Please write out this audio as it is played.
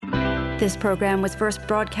This program was first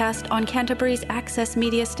broadcast on Canterbury's access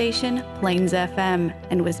media station, Plains FM,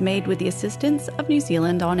 and was made with the assistance of New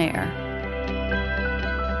Zealand On Air.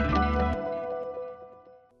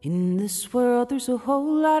 In this world there's a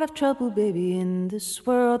whole lot of trouble, baby. In this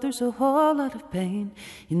world there's a whole lot of pain.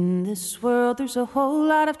 In this world there's a whole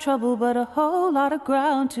lot of trouble, but a whole lot of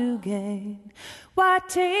ground to gain. Why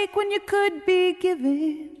take when you could be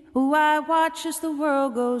giving? Why watch as the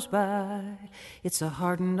world goes by? It's a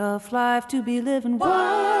hard enough life to be living.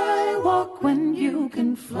 Why walk when you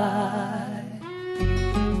can fly?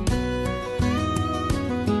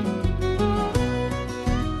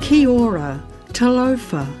 Kia ora,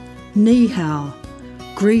 talofa, ni hao,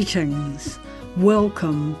 greetings,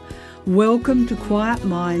 welcome. Welcome to Quiet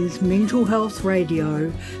Minds Mental Health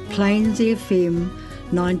Radio, Plains FM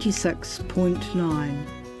 96.9.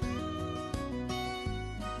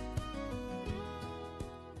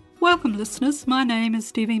 Welcome listeners, my name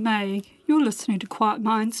is Debbie May. You're listening to Quiet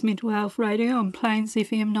Minds Mental Health Radio on Plains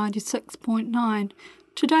FM 96.9.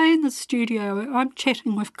 Today in the studio I'm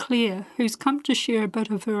chatting with Claire, who's come to share a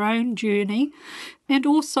bit of her own journey and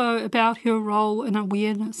also about her role in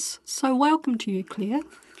awareness. So welcome to you, Claire.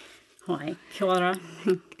 Hi, kia ora.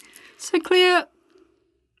 So Claire,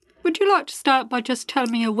 would you like to start by just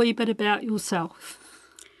telling me a wee bit about yourself?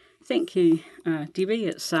 Thank you, Debbie.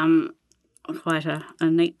 It's quite a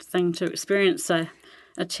neat thing to experience a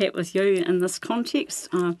chat with you in this context.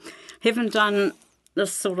 Haven't done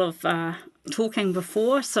this sort of talking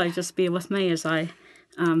before, so just bear with me as I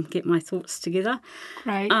get my thoughts together.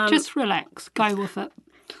 Great, just relax, go with it.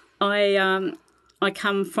 I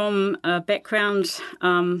come from a background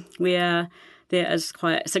where there is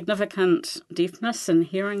quite significant deafness and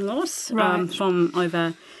hearing loss from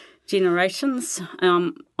over generations.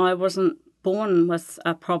 I wasn't born with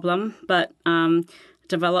a problem, but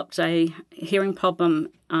developed a hearing problem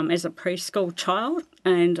as a preschool child,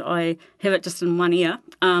 and I have it just in one ear.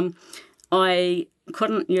 I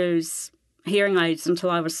couldn't use hearing aids until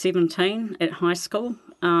I was 17 at high school,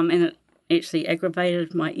 and it actually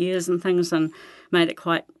aggravated my ears and things and made it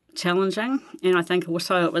quite challenging. And I think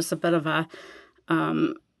also it was a bit of a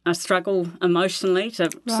struggle emotionally to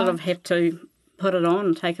sort of have to put it on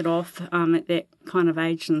and take it off at that kind of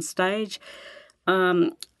age and stage.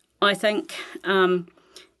 I think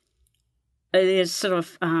there's sort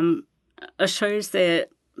of issues that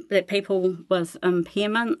people with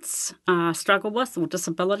impairments struggle with, or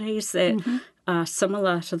disabilities that are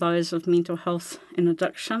similar to those with mental health and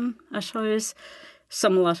addiction issues,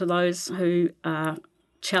 similar to those who are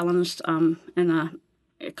challenged in a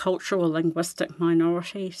cultural or linguistic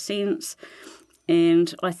minority sense.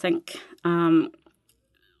 And I think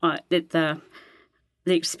that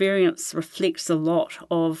the experience reflects a lot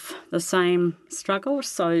of the same struggles.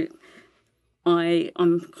 So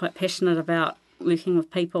I'm quite passionate about working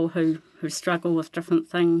with people who struggle with different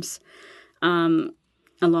things along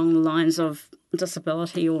the lines of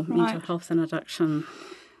disability or mental health and addiction.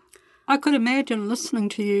 I could imagine listening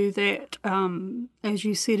to you that, as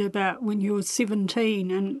you said about when you were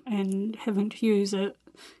 17 and having to use a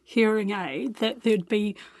hearing aid, that there'd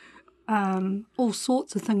be all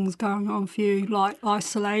sorts of things going on for you, like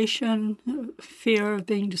isolation, fear of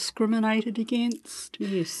being discriminated against.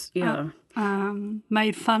 Yes, yeah.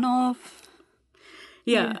 Made fun of.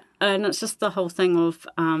 Yeah, and it's just the whole thing of,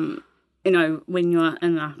 when you're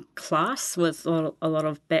in a class with a lot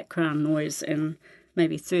of background noise and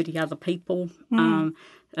maybe 30 other people,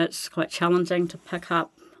 it's quite challenging to pick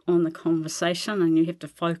up on the conversation, and you have to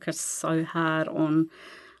focus so hard on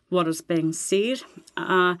what is being said.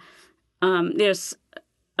 There's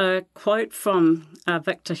a quote from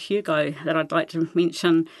Victor Hugo that I'd like to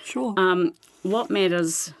mention. Sure. What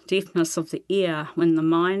matters deafness of the ear when the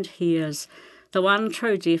mind hears? The one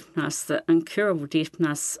true deafness, the incurable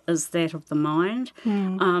deafness, is that of the mind.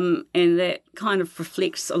 And that kind of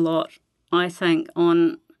reflects a lot, I think,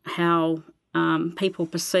 on how people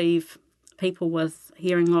perceive people with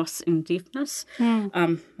hearing loss and deafness.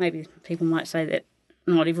 Maybe people might say that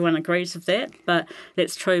not everyone agrees with that, but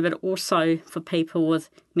that's true. But also for people with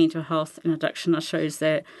mental health and addiction issues,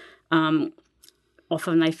 that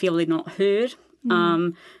often they feel they're not heard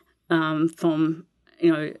from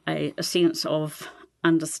a sense of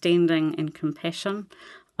understanding and compassion.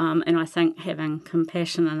 And I think having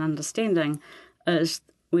compassion and understanding is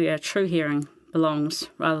where true hearing belongs,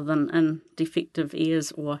 rather than in defective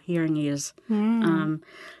ears or hearing ears.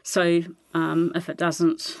 So if it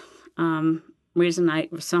doesn't resonate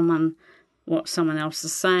with someone, what someone else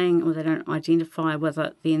is saying, or they don't identify with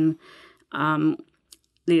it, then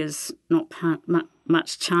there's not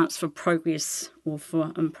much chance for progress or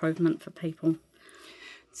for improvement for people.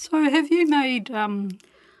 So have you made,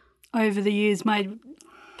 over the years, made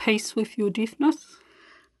peace with your deafness?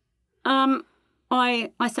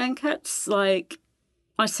 I think it's like,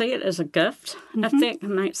 I see it as a gift, if that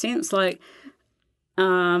can make sense. Like,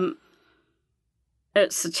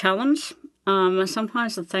 it's a challenge. And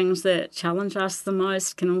sometimes the things that challenge us the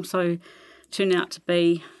most can also turn out to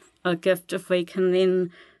be a gift if we can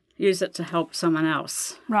then use it to help someone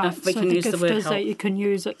else. Right, if we so can the use gift the word is help. that you can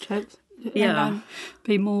use it to Yeah.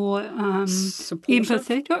 be more Supportive.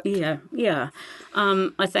 empathetic. Yeah.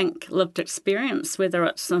 I think lived experience, whether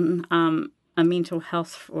it's in a mental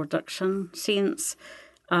health or addiction sense,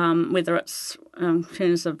 whether it's in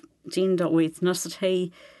terms of gender or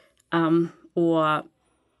ethnicity, or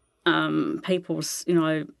people's,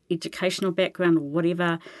 educational background or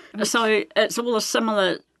whatever. So it's all a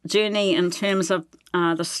similar journey in terms of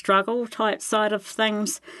the struggle type side of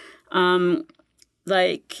things.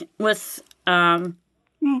 Like with Right.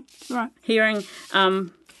 hearing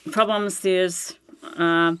problems, there's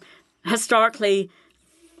historically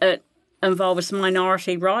it involves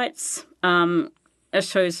minority rights,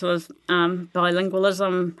 issues with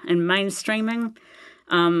bilingualism and mainstreaming,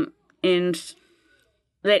 and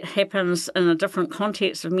that happens in a different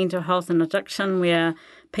context of mental health and addiction where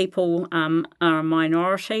people are a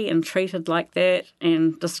minority and treated like that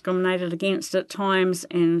and discriminated against at times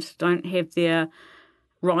and don't have their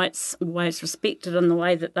rights always respected in the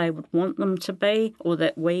way that they would want them to be or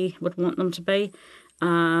that we would want them to be.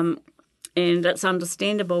 And it's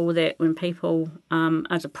understandable that when people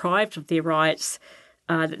are deprived of their rights,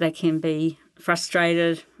 that they can be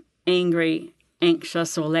frustrated, angry,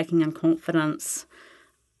 anxious or lacking in confidence.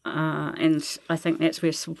 And I think that's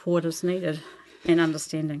where support is needed and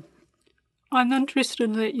understanding. I'm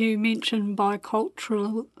interested that you mentioned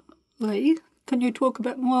biculturally. Can you talk a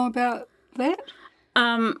bit more about that?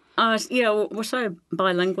 Also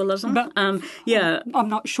bilingualism. But yeah. I'm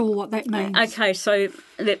not sure what that means. Okay, so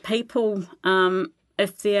that people,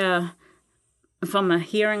 if they're from a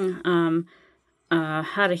hearing,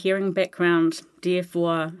 hard of hearing background, deaf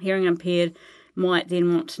or hearing impaired, might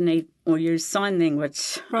then want to need or use sign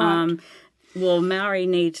language. Right. Maori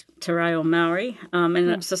need Te Reo Maori, and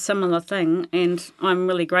it's a similar thing. And I'm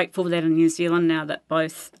really grateful that in New Zealand now that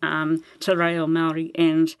both Te Reo Maori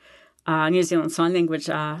and New Zealand Sign Language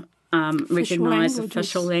are recognised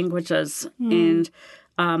official languages. And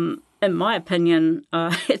in my opinion,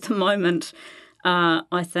 at the moment,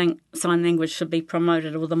 I think sign language should be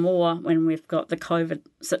promoted all the more when we've got the COVID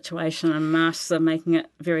situation and masks are making it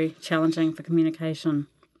very challenging for communication.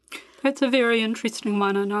 That's a very interesting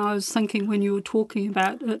one, and I was thinking when you were talking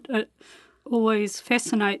about it, it always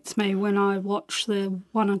fascinates me when I watch the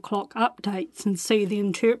 1 o'clock updates and see the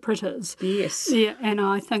interpreters. Yes. Yeah, and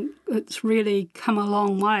I think it's really come a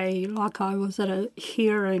long way. Like I was at a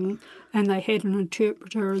hearing and they had an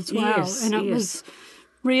interpreter as well. Yes, and it was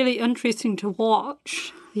really interesting to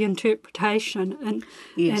watch the interpretation.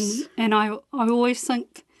 And I always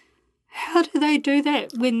think, how do they do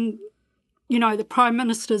that when, the Prime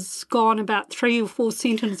Minister's gone about 3 or 4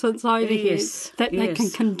 sentences over here, that they can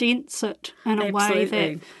condense it in a way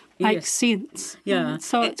that makes sense. Yeah.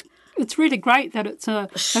 So it's really great that it's a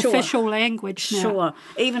official language now. Sure.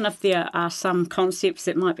 Even if there are some concepts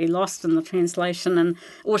that might be lost in the translation, and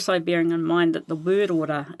also bearing in mind that the word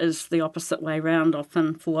order is the opposite way round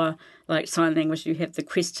often for like sign language, you have the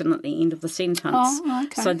question at the end of the sentence. Oh,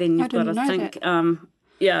 okay. So then you've got to think... That.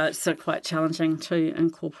 It's quite challenging to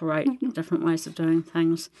incorporate different ways of doing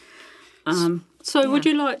things. Would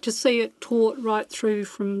you like to see it taught right through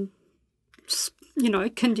from,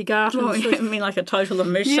 kindergarten? Well, I mean, like a total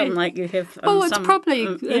immersion, like you have.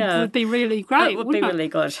 It would be really great. It would be really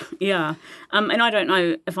good, yeah. And I don't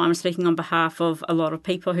know if I'm speaking on behalf of a lot of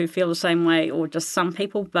people who feel the same way, or just some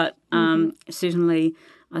people, but certainly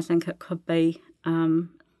I think it could be,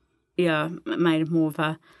 made more of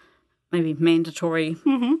a maybe mandatory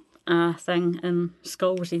thing in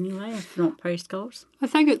schools anyway, if not preschools. I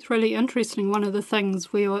think it's really interesting. One of the things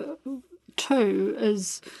too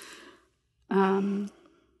is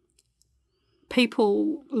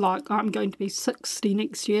people like, I'm going to be 60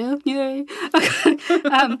 next year, yay.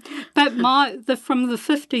 But from the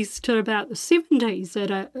 50s to about the 70s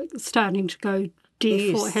that are starting to go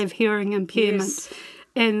deaf or have hearing impairment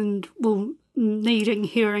and needing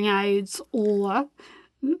hearing aids or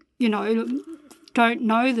don't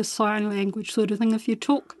know the sign language sort of thing. If you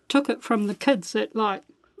took it from the kids at like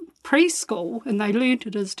preschool and they learnt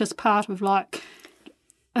it as just part of like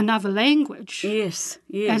another language. Yes.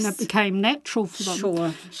 And it became natural for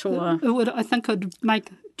them. Sure.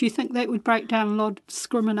 Do you think that would break down a lot of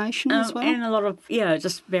discrimination as well? And a lot of,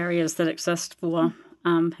 just barriers that exist for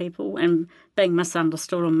people and being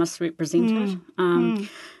misunderstood or misrepresented.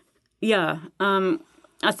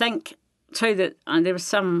 I think too that there was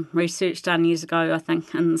some research done years ago, I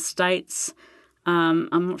think, in the States. I'm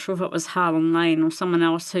not sure if it was Harlan Lane or someone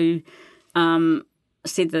else who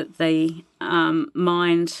said that the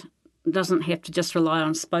mind doesn't have to just rely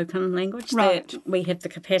on spoken language, that we have the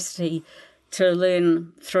capacity to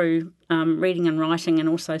learn through reading and writing and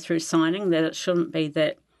also through signing, that it shouldn't be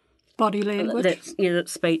that body language. That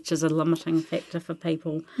speech is a limiting factor for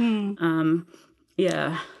people.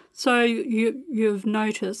 So you've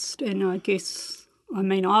noticed, and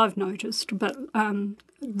I've noticed, but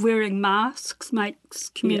wearing masks makes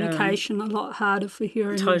communication a lot harder for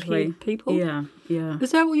hearing impaired people. Yeah.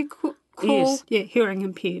 Is that what you call? Yes. Yeah, hearing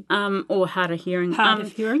impaired. Or hard of hearing. Hard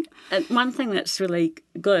of hearing. One thing that's really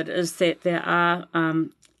good is that there are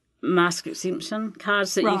mask exemption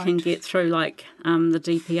cards that you can get through, like the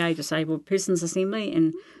DPA, Disabled Persons Assembly,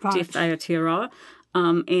 and Deaf Aotearoa,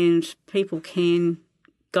 and people can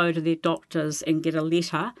go to their doctors and get a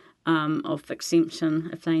letter of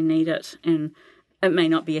exemption if they need it, and it may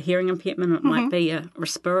not be a hearing impairment, it might be a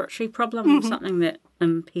respiratory problem or something that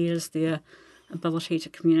impairs their ability to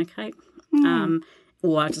communicate,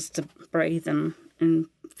 or just to breathe and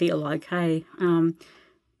feel okay.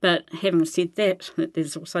 But having said that,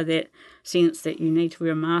 there's also that sense that you need to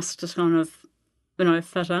wear a mask to kind of,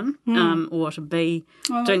 fit in, or to be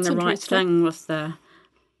doing the right thing with the,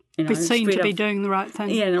 be seen to be doing the right thing.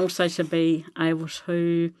 Yeah, and also to be able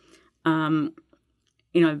to,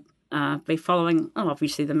 be following,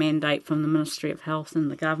 obviously, the mandate from the Ministry of Health and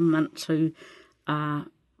the government to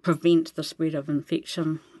prevent the spread of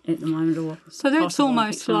infection at the moment. So that's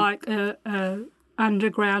almost like a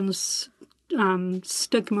underground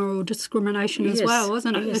stigma or discrimination as well,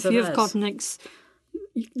 isn't it? Yes, if you've got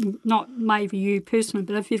not maybe you personally,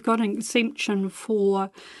 but if you've got an exemption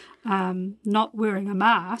for not wearing a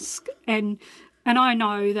mask, and I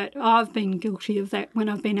know that I've been guilty of that when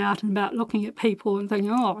I've been out and about looking at people and thinking,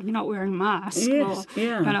 you're not wearing a mask. Yes,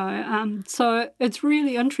 so it's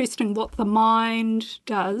really interesting what the mind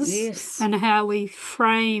does and how we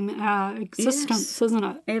frame our existence, isn't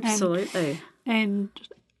it? Absolutely. And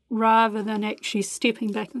rather than actually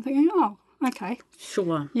stepping back and thinking, okay.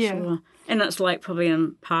 Sure. And it's like probably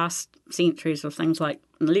in past centuries of things like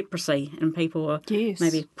leprosy, and people were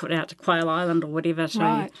maybe put out to Quail Island or whatever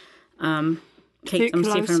to keep them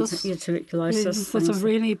separate. Tuberculosis was a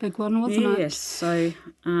really big one, wasn't it? Yes, so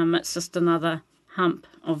it's just another hump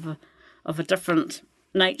of a different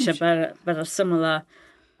nature, but a similar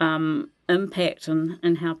impact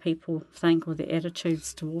in how people think or their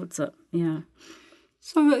attitudes towards it. Yeah.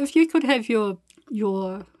 So if you could have your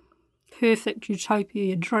perfect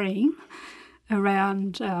utopia dream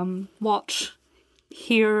around what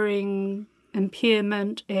hearing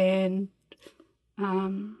impairment and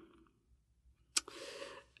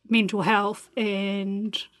mental health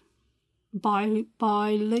and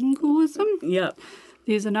bilingualism. Yep.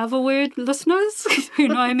 There's another word, listeners, who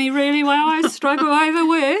know me really well. I struggle over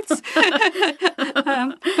words.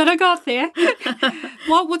 But I got there.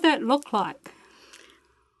 What would that look like?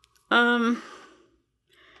 How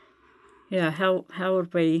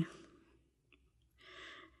would we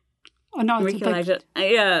regulate it?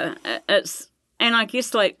 Yeah, and I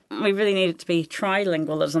guess we really need it to be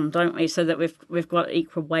trilingualism, don't we? So that we've got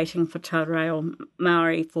equal weighting for Te Reo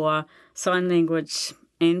Māori, for sign language,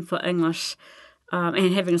 and for English.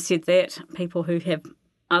 And having said that, people who have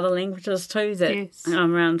other languages too that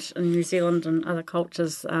around in New Zealand and other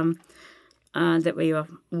cultures, that we are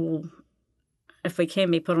all, if we can,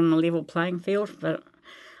 be put on a level playing field. But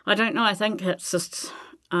I don't know. I think it's just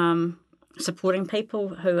supporting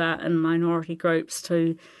people who are in minority groups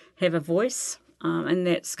to have a voice, and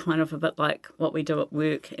that's kind of a bit like what we do at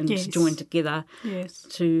work, and to join together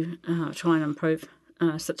to try and improve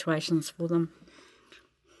situations for them.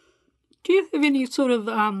 Do you have any sort of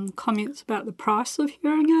comments about the price of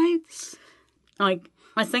hearing aids? I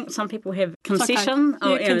think some people have concession,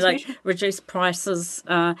 like reduced prices,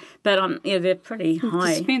 but they're pretty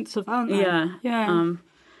high. Expensive, aren't they? Yeah.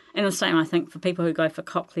 And the same, I think, for people who go for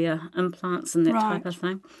cochlear implants and that type of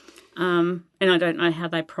thing. And I don't know how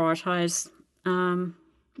they prioritise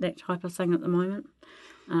that type of thing at the moment.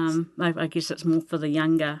 I guess it's more for the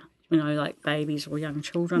younger, like babies or young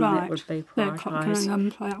children that would be prioritised.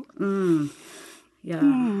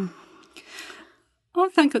 I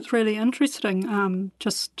think it's really interesting,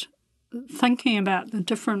 just thinking about the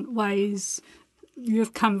different ways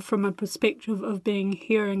you've come from a perspective of being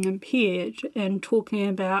hearing impaired and talking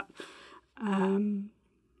about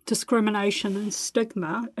discrimination and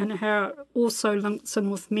stigma, and how it also links in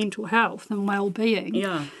with mental health and well-being.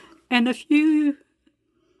 Yeah. And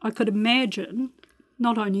I could imagine,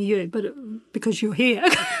 not only you, but because you're here,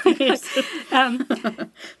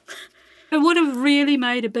 it would have really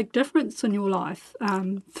made a big difference in your life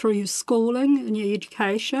through your schooling and your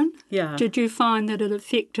education. Yeah. Did you find that it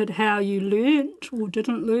affected how you learnt or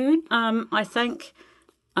didn't learn? I think,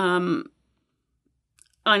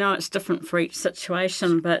 I know it's different for each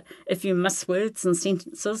situation, but if you miss words and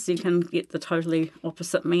sentences, you can get the totally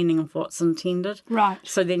opposite meaning of what's intended. Right.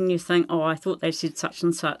 So then you think, oh, I thought they said such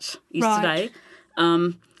and such yesterday.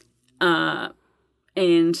 Right.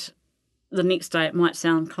 And the next day it might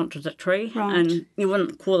sound contradictory. Right. And you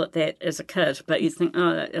wouldn't call it that as a kid, but you think,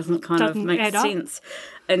 oh, that doesn't make sense.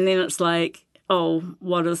 And then it's like, oh,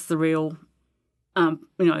 what is the real,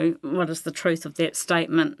 what is the truth of that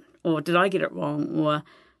statement? Or did I get it wrong? Or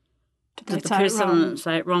did the person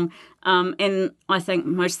say it wrong? And I think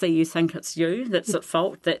mostly you think it's you that's at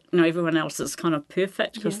fault, that everyone else is kind of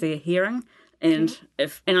perfect because they're hearing. And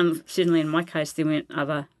certainly in my case, there weren't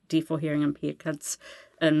other deaf or hearing impaired kids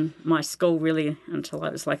in my school really until I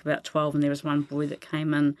was like about 12, and there was one boy that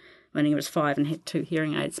came in when he was 5 and had 2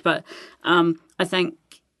 hearing aids. But I think,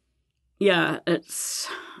 it's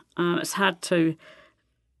hard to,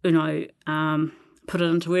 put it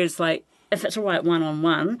into words, like if it's all right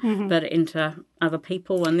one-on-one, but into other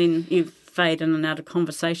people, and then you fade in and out of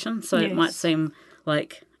conversation. So it might seem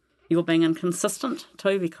like you're being inconsistent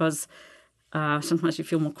too, because sometimes you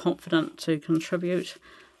feel more confident to contribute.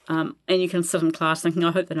 And you can sit in class thinking,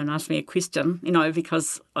 I hope they don't ask me a question,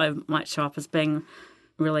 because I might show up as being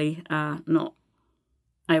really not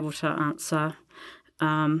able to answer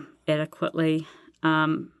adequately.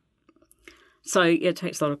 So it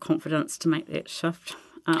takes a lot of confidence to make that shift.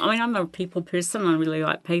 I'm a people person. I really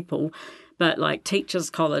like people. But like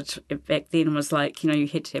Teachers College back then was like, you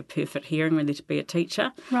had to have perfect hearing really to be a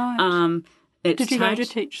teacher. Right. Did you go to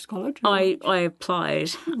Teachers College? I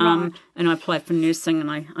applied, and I applied for nursing,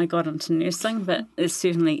 and I got into nursing, but there's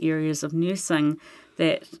certainly areas of nursing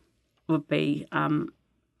that would be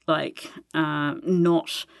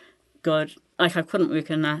not good. Like I couldn't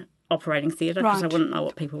work in a operating theatre because I wouldn't know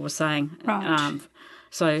what people were saying. Right.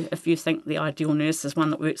 So if you think the ideal nurse is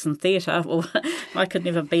one that works in theatre, well, I could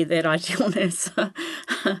never be that ideal nurse.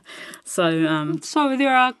 So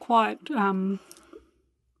there are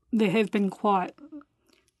there have been quite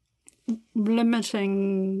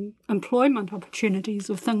limiting employment opportunities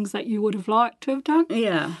of things that you would have liked to have done.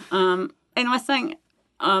 Yeah. And I think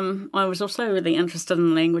I was also really interested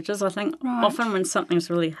in languages. I think often when something's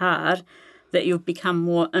really hard, that you'll become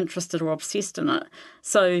more interested or obsessed in it.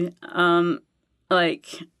 So,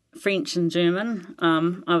 like French and German,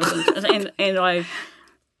 I was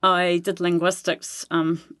I did linguistics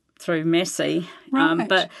through Massey,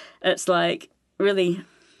 but it's like really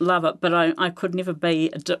love it. But I could never be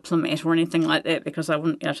a diplomat or anything like that because I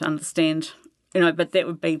wouldn't be able to understand. But that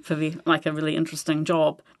would be probably like a really interesting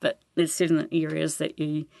job. But there's certain areas that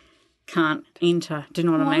you can't enter. Do you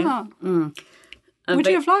know what I mean? Would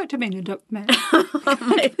you have liked to be a diplomat?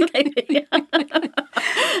 Maybe.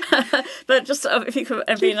 But just if you could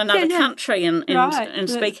be in another country and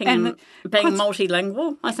speaking and being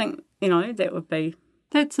multilingual, I think, that would be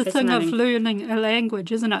That's the thing of learning a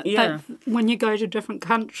language, isn't it? Yeah. That when you go to a different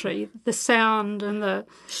country, the sound and the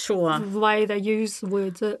way they use the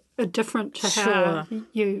words are different to how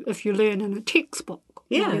if you learn in a textbook.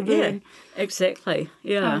 Yeah, exactly.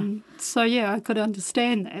 Yeah. I could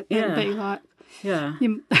understand that. That'd be like,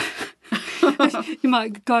 you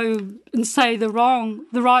might go and say the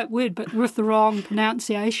right word, but with the wrong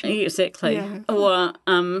pronunciation. Exactly. Yeah. Or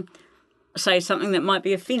say something that might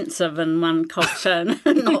be offensive in one culture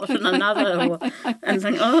and not in another, and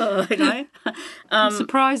think, I'm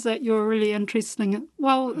surprised that you're really interested in it.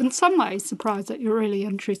 Well, in some ways, surprised that you're really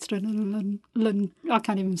interested in I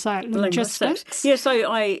can't even say it, linguistics. Yeah, so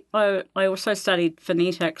I also studied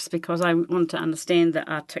phonetics because I wanted to understand the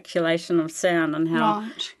articulation of sound and how,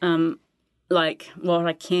 like, what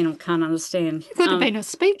I can or can't understand. You could have been a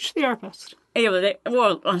speech therapist. Yeah,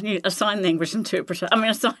 I knew a sign language interpreter. I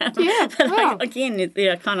mean, again,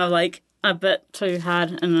 they're kind of like a bit too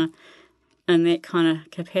hard in that kind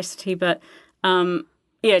of capacity. But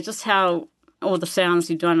just how all the sounds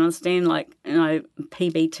you don't understand, like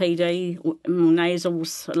PBTD, or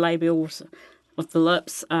nasals, labials with the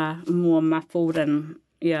lips are more muffled, and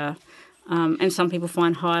and some people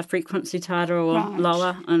find higher frequency tarda or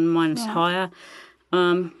lower, and mine's higher.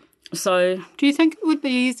 So, do you think it would be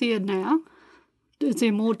easier now Is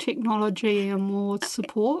there more technology and more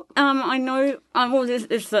support? I know. Well,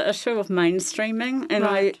 there's the issue of mainstreaming, and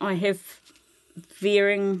Right. I have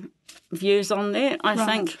varying views on that. I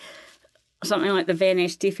think something like the Van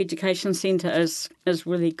Ash Deaf Education Centre is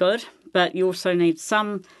really good, but you also need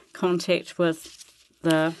some contact with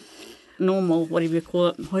the normal, whatever you call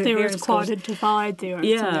it. There is quite a divide there.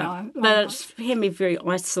 Yeah, but it can be very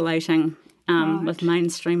isolating with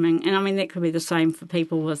mainstreaming. And I mean, that could be the same for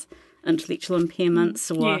people with intellectual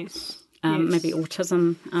impairments or maybe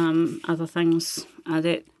autism, other things.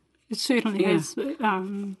 That it certainly is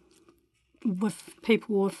with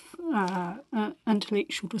people with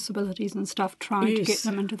intellectual disabilities and stuff, trying to get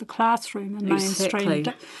them into the classroom and mainstream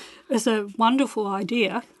is a wonderful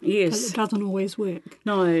idea. Yes. But it doesn't always work.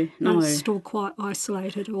 No. It's still quite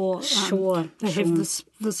isolated, or they have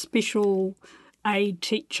the special aid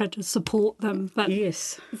teacher to support them, but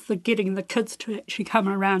getting the kids to actually come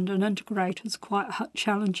around and integrate is quite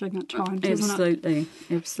challenging at times, isn't it?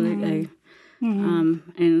 Absolutely. And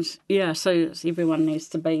so everyone needs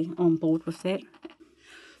to be on board with that.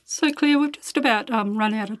 So Claire, we've just about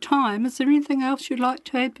run out of time. Is there anything else you'd like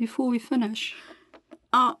to add before we finish?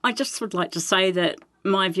 I just would like to say that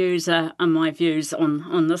my views are my views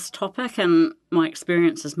on this topic, and my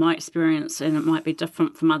experience is my experience, and it might be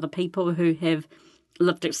different from other people who have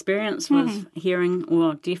lived experience with hearing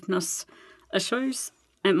or deafness issues.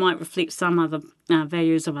 It might reflect some other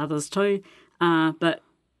values of others too, but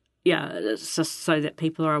it's just so that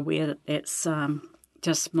people are aware that that's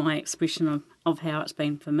just my expression of how it's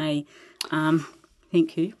been for me.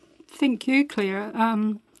 Thank you. Thank you, Claire.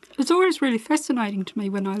 It's always really fascinating to me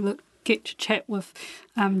when I get to chat with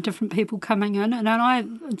different people coming in, and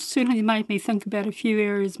it certainly made me think about a few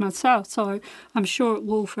areas myself, so I'm sure it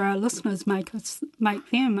will for our listeners make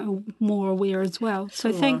them more aware as well.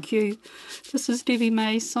 So thank you. This is Debbie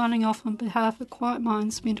May signing off on behalf of Quiet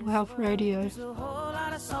Minds Mental Health Radio. There's a whole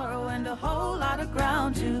lot of sorrow and a whole lot of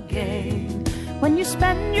ground to gain when you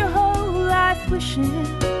spend your whole life wishing,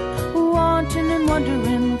 wanting and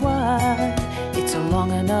wondering why. It's a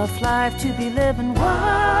long enough life to be living.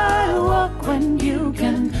 Why walk when you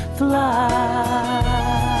can fly?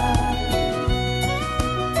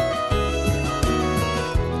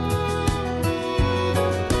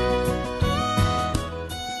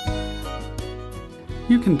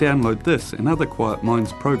 You can download this and other Quiet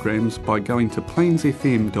Minds programs by going to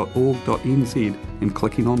plainsfm.org.nz and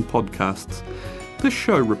clicking on podcasts. This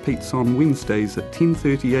show repeats on Wednesdays at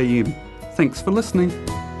 10:30 a.m. Thanks for listening.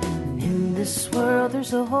 In this world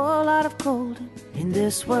there's a whole lot of golden. In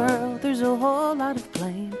this world there's a whole lot of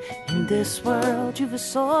blame. In this world you've a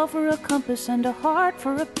soul for a compass and a heart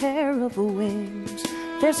for a pair of wings.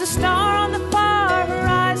 There's a star on the far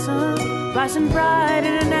horizon, rising bright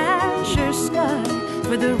in an azure sky.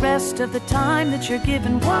 For the rest of the time that you're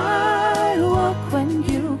given, why walk when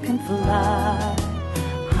you can fly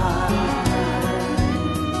high?